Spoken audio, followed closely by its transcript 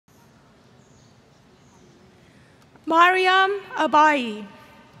Mariam Abayi.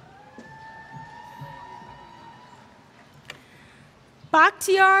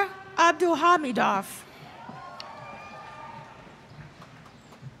 Bakhtiar Abdulhamidov.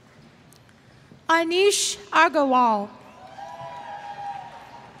 Anish Agarwal.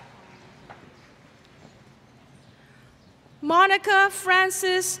 Monica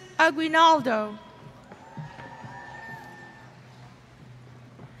Francis Aguinaldo.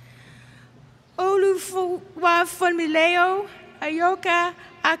 Olufunmileo Ayoka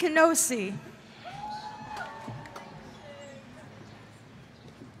Akinosi.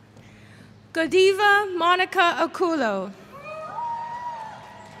 Godiva Monica Akulo.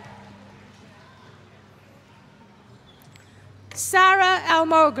 Sarah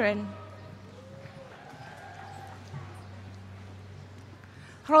Almogren.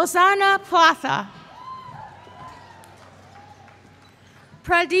 Rosanna Platha.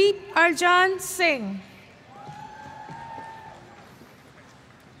 Pradeep Arjan Singh.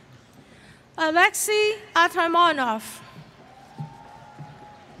 Alexei Atarmonov.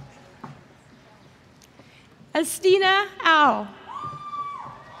 Estina Au.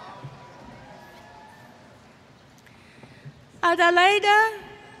 Adelaida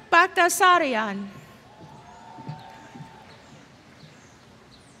Bagdasarian.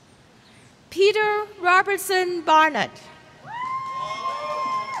 Peter Robertson Barnett.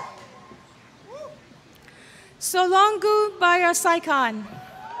 Solongu Bayasaikan.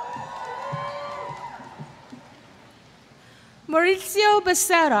 Mauricio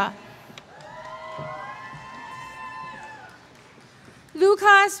Becerra.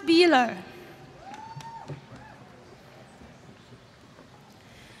 Lucas Bieler.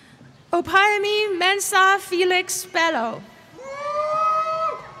 Opayami Mensa Felix Bello.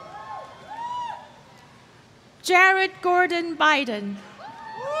 Jared Gordon Biden.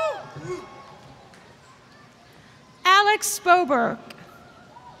 Alex Boberg.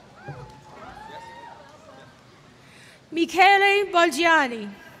 Michele Bolgiani.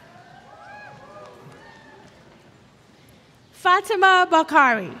 Fatima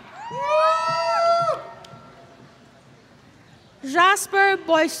Bakari. Jasper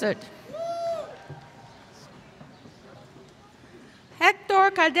Boysert.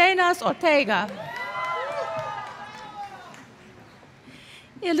 Hector Cardenas Ortega.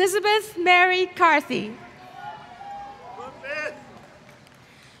 Elizabeth Mary Carthy.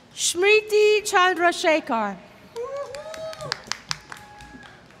 Smriti Chandrasekhar.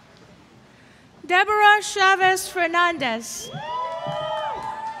 Deborah Chavez Fernandez.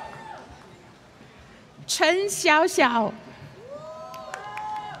 Chen Xiaoxiao.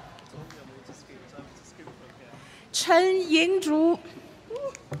 Chen Yingzhu.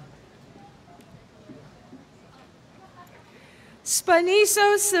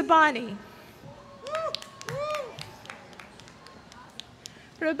 Spaniso Sabani.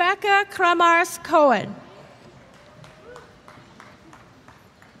 Rebecca Kramars Cohen.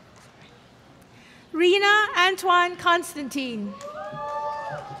 Rena Antoine Constantine.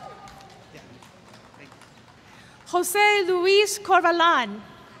 Jose Luis Corvalan.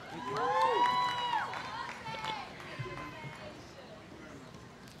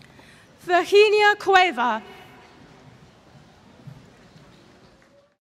 Virginia Cueva.